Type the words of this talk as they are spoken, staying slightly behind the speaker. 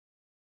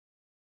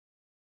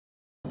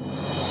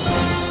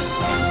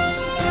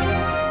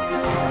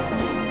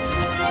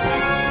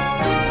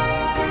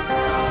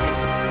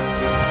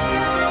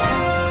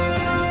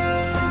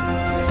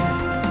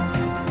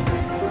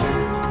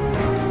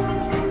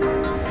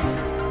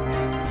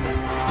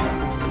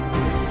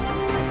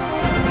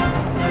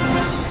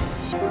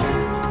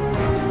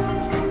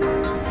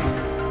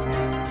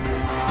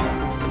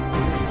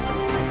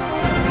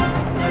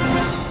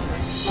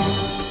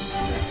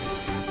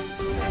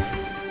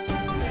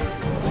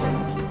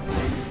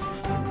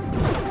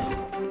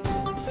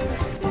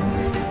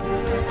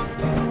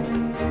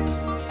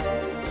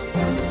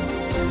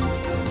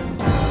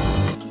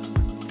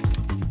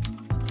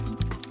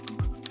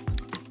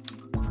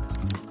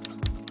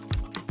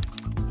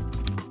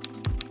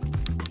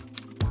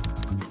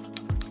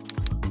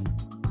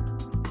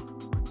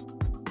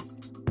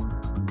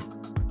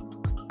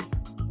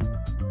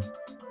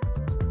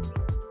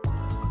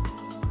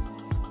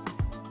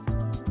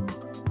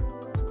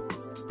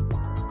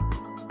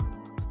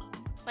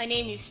My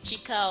name is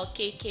Chika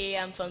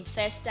Okeke. I'm from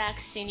Festac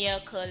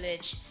Senior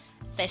College,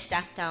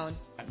 Festac Town.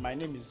 My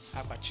name is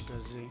Abba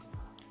Chikozi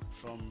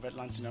from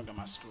Wetland Senior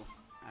Grammar School.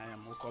 I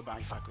am Okoba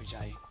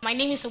Ifakujai. My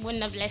name is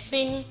Obunna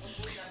Blessing.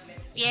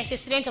 Yes, a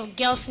student of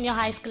Girls Senior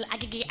High School,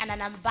 Agege, and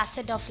an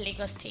ambassador of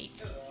Lagos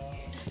State.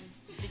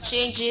 The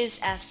changes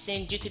I've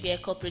seen due to the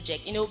EKO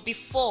project. You know,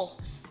 before,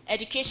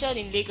 education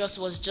in Lagos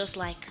was just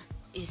like,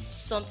 it's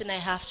something I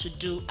have to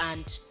do,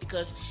 and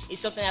because it's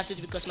something I have to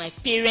do because my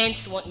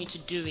parents want me to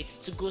do it,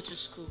 to go to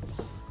school.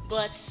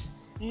 But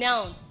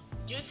now,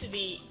 due to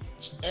the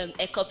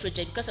EKO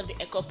project, because of the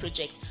EKO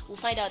project, we'll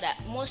find out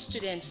that most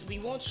students, we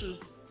want to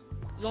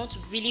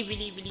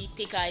really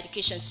take our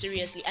education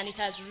seriously, and it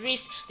has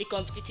raised the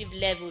competitive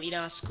level in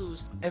our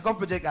schools. EKO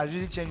project has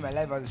really changed my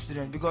life as a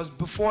student, because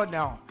before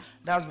now,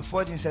 that was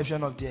before the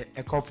inception of the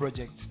EKO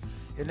project.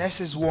 In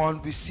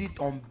SS1, we sit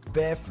on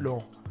bare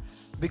floor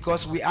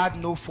because we had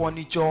no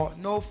furniture,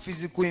 no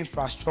physical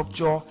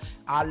infrastructure.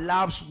 Our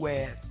labs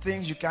were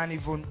things you can't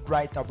even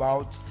write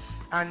about,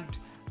 and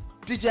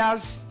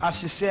teachers, as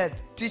she said,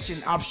 teach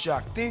in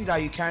abstract, things that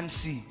you can't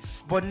see.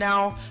 But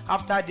now,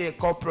 after the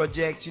EKO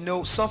project, you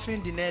know,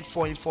 surfing the net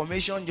for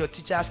information your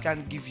teachers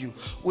can give you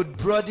would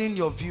broaden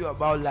your view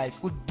about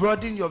life, would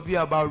broaden your view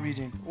about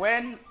reading.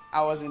 When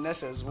I was in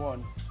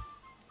SS1,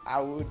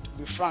 I would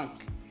be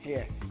frank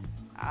here,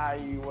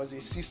 I was a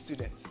C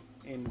student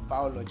in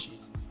biology,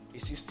 a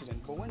C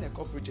student. But when the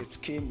EKO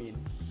project came in,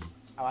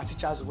 our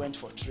teachers went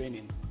for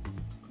training.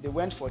 They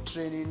went for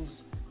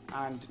trainings,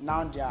 and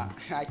now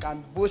I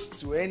can boast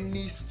to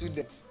any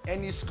student,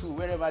 any school,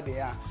 wherever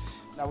they are,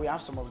 that we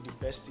have some of the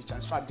best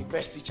teachers, in fact, the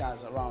best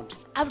teachers around.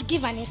 I would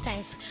give an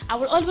instance. I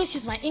will always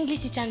use my English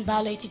teacher and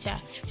biology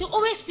teacher. She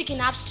always speak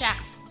in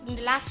abstract in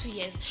the last few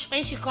years.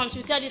 When she comes, she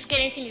will tell the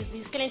skeleton is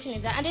this, skeleton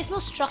is that, and there's no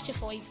structure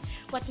for it.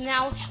 But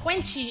now,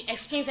 when she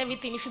explains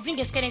everything, if you bring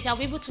the skeleton, I'll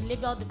be able to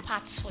label the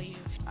parts for you.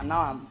 And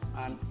now I'm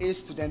an A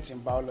student in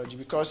biology,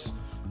 because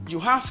you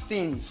have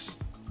things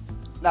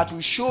that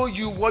will show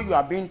you what you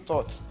are being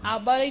taught. Our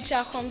biology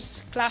teacher comes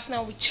to class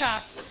now with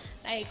charts.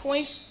 Like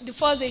the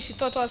first day she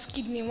taught us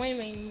kidney, when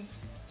we were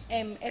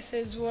in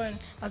SS1,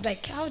 I was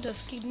like, how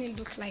does kidney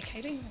look like? I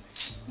don't know.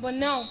 But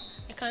now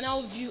I can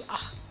now view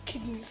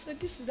kidney. So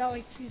this is how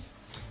it is.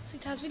 So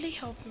it has really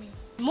helped me.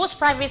 Most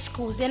private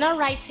schools, they're not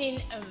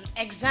writing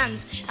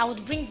exams. I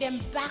would bring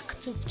them back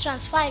to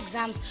transfer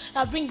exams.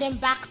 I'll bring them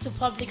back to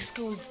public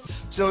schools.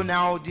 So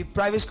now the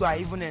private school are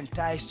even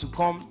enticed to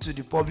come to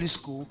the public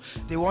school.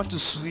 They want to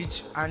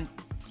switch, and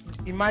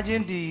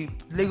imagine the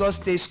Lagos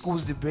State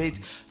schools debate.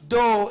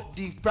 Though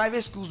the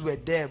private schools were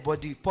there,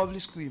 but the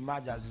public school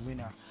emerged as the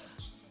winner.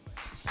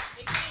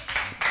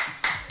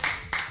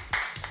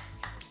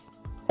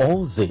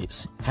 All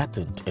this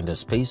happened in the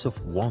space of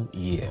 1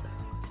 year.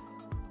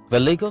 The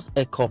Lagos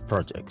EKO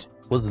project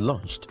was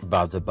launched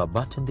by the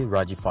Babatunde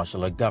Raji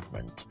Fashola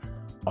government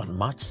on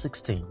March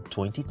 16,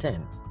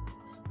 2010,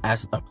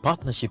 as a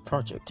partnership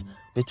project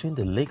between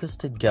the Lagos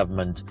State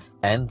government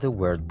and the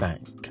World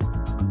Bank.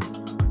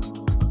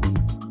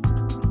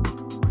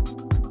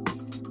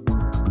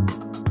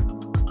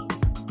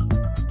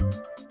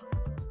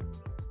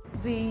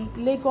 The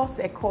Lagos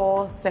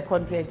EKO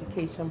Secondary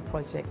Education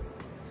Project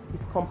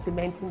is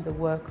complementing the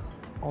work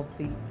of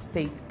the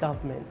state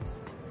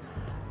government.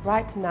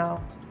 Right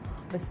now,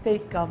 the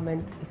state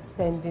government is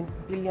spending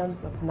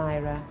billions of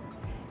naira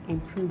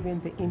improving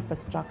the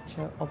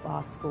infrastructure of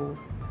our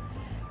schools.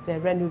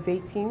 They're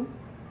renovating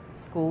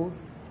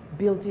schools,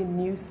 building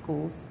new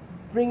schools,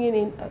 bringing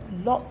in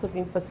lots of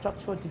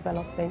infrastructural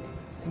development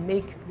to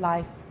make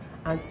life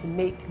and to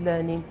make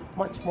learning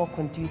much more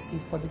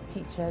conducive for the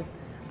teachers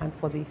and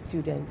for the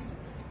students.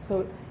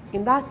 So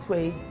in that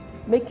way,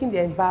 making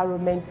the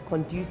environment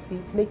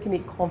conducive, making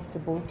it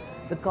comfortable,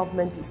 the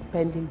government is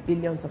spending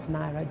billions of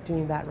naira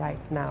doing that right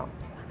now.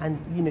 And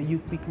you know,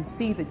 we can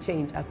see the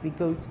change as we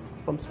go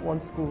from one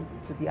school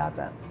to the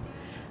other.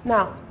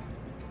 Now,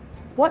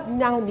 what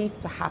now needs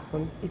to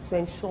happen is to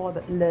ensure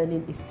that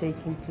learning is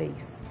taking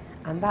place.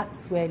 And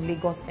that's where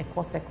Lagos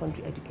EKO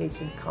Secondary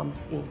Education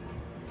comes in,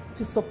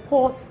 to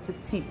support the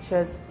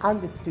teachers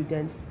and the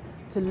students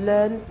to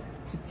learn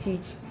to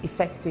teach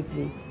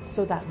effectively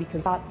so that we can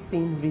start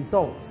seeing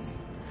results.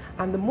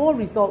 And the more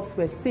results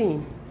we're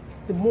seeing,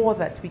 the more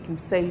that we can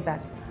say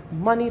that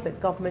money that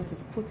government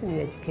is putting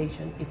in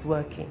education is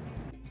working.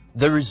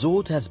 The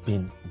result has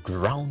been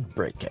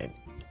groundbreaking.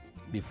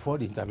 Before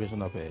the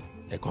intervention of a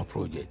EKO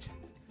project,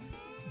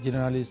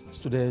 generally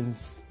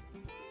students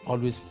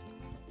always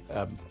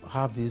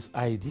have this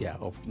idea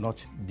of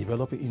not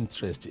developing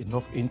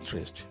enough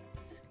interest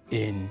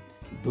in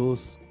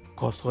those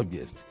core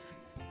subjects,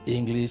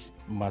 English,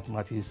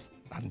 mathematics,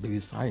 and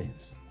basic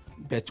science.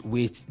 But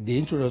with the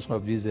introduction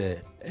of this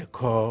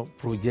EKO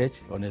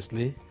project,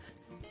 honestly,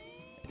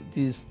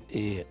 this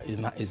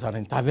is an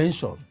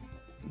intervention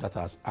that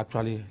has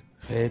actually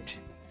helped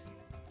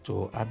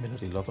to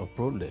ameliorate a lot of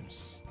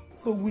problems.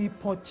 So we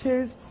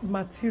purchased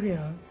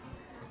materials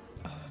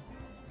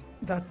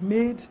that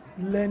made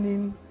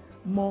learning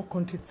more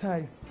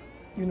concretized.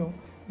 You know,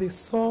 they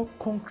saw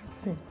concrete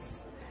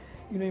things.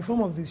 in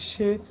form of the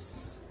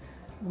shapes.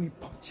 We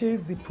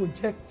purchased the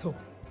projector,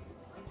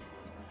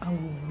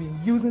 and we've been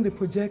using the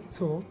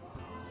projector.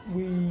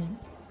 We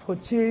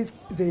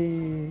purchased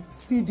the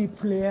CD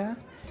player,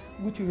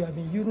 which we have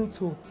been using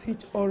to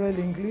teach oral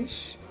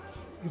English.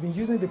 We've been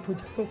using the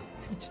projector to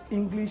teach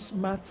English,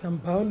 maths,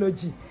 and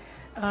biology,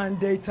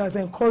 and it has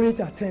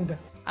encouraged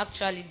attendance.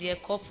 Actually, the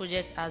EKO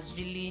project has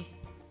really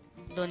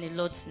done a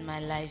lot in my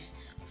life.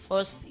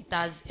 First, it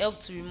has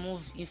helped to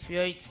remove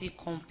inferiority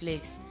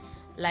complex,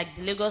 like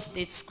the Lagos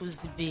State Schools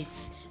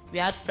debates. We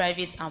had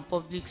private and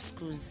public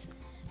schools.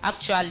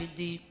 Actually,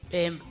 the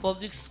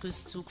public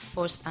schools took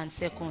first and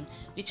second,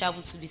 which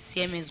happened to be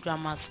CMS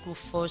Grammar School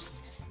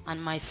first,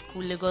 and my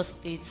school, Lagos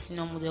State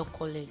Senior Model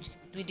College.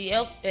 With the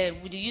help,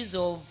 with the use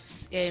of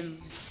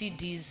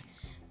CDs,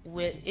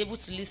 we're able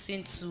to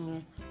listen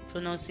to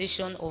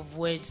pronunciation of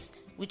words,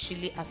 which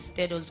really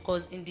assisted us,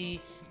 because in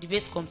the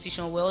debate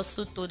competition, we're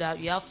also told that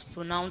you have to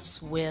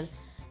pronounce well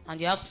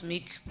and you have to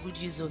make good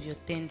use of your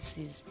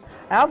tenses.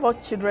 I have 4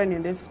 children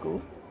in this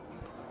school.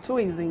 2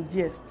 is in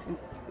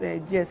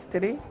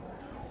GS3,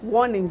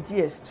 1 in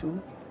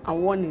GS2,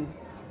 and 1 in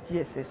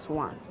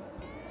GSS1.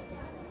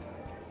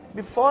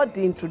 Before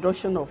the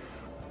introduction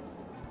of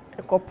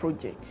EKO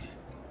project,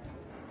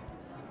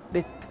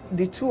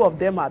 the 2 of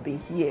them have been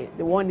here,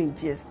 the 1 in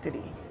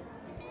GS3.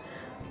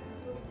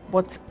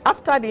 But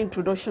after the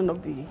introduction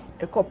of the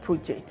EKO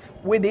project,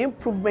 with the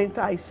improvement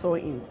I saw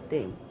in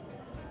them,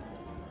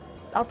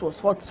 that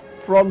was what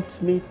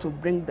prompted me to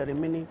bring the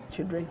remaining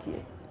children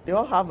here. They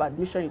all have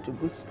admission into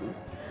good school.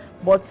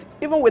 But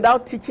even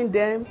without teaching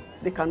them,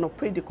 they can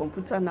operate the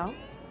computer now.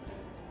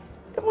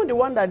 Even the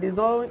one that is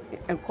not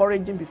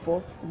encouraging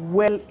before,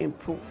 well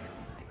improved.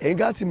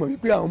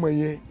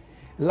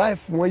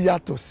 Life wọn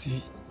yàtọ̀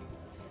sí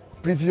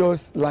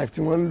previous life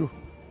tí wọ́n lò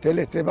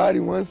tẹ́lẹ̀ tẹ́ bá rí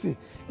wọ́n sìn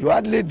you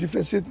hardly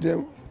differentiate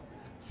them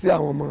sí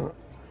àwọn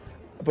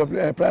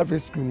ọmọ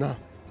private school now,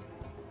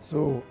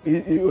 so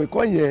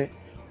ẹ̀kọ́ yẹn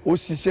ó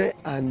ṣiṣẹ́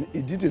and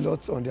it did a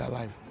lot on their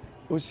life,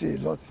 ó ṣe a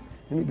lot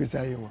nínú ìgbésí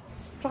ayé wọn.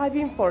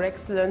 Striving for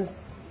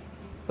excellence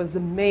was the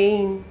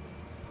main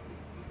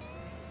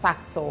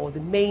factor, the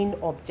main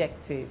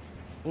objective.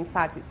 In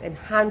fact, it's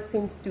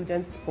enhancing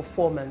students'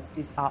 performance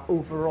is our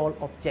overall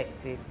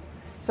objective.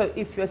 So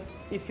if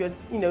you're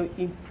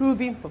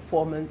improving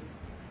performance,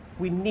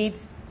 we need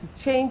to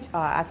change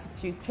our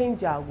attitude,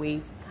 change our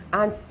ways,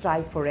 and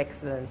strive for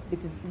excellence.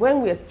 It is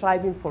when we are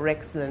striving for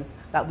excellence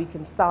that we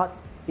can start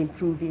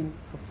improving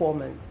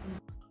performance.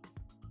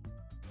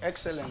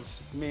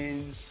 Excellence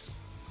means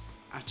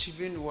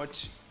achieving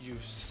what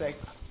you've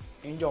set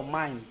in your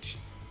mind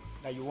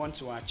that you want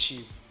to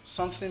achieve.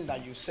 Something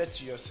that you set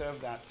to yourself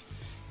that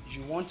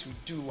you want to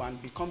do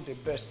and become the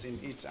best in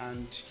it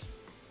and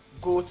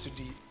go to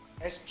the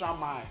extra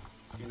mile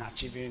in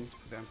achieving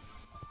them.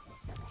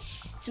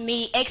 To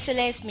me,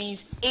 excellence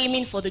means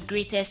aiming for the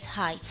greatest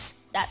heights.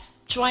 That's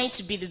trying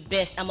to be the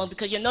best,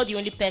 because you're not the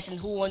only person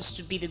who wants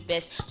to be the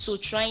best. So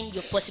trying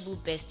your possible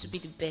best to be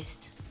the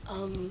best.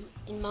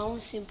 In my own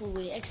simple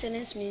way,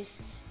 excellence means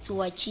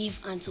to achieve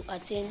and to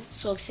attain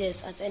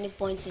success at any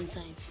point in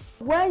time.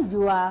 When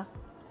you are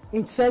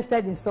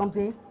interested in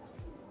something,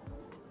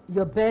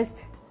 your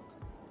best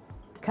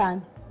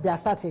can be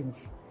ascertained.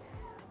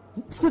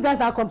 Students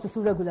now come to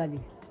school regularly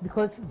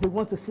because they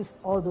want to see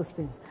all those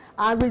things.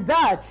 And with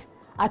that,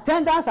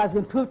 attendance has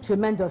improved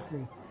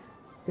tremendously.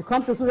 They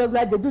come to school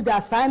regularly, they do their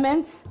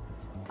assignments,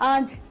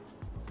 and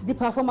the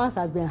performance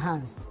has been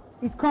enhanced.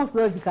 It comes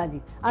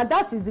logically. And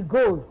that is the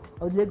goal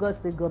of the Lagos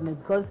State government,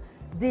 because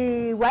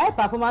the WAEC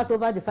performance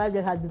over the 5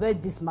 years has been very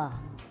dismal,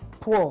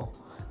 poor.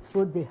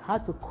 So they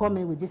had to come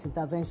in with this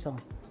intervention.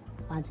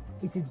 And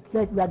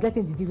we are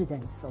getting the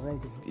dividends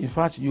already. In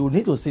fact, you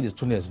need to see the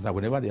students that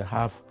whenever they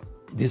have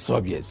these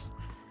subjects,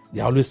 they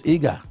are always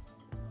eager.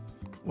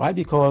 Why?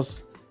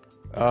 Because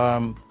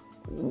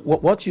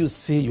what you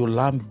see, you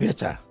learn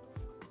better.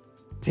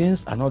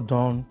 Things are not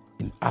done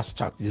in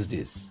abstract these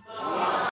days.